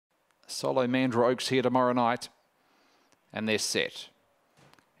Solo Mandurah Oaks here tomorrow night. And they're set.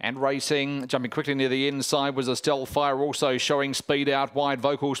 And racing, jumping quickly near the inside was Estelle Fire, also showing speed out wide.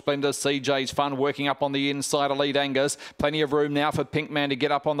 Vocal Splendor, CJ's Fun working up on the inside. Elite Angus, plenty of room now for Pinkman to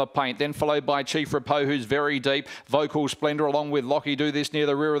get up on the paint. Then followed by Chief Repos, who's very deep. Vocal Splendor along with Lockie do this near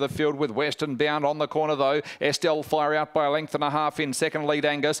the rear of the field with Western Bound on the corner though. Estelle Fire out by a length and a half in second. Elite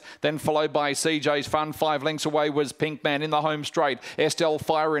Angus, then followed by CJ's Fun. 5 lengths away was Pinkman in the home straight. Estelle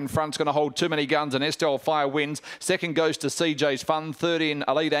Fire in front's going to hold too many guns, and Estelle Fire wins. Second goes to CJ's Fun. Third in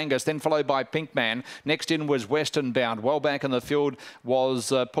Elite Angus, then followed by Pinkman. Next in was Western Bound. Well back in the field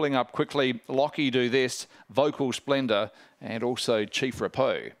was pulling up quickly Lockie do this, Vocal Splendor, and also Chief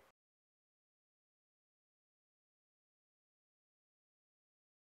Repos.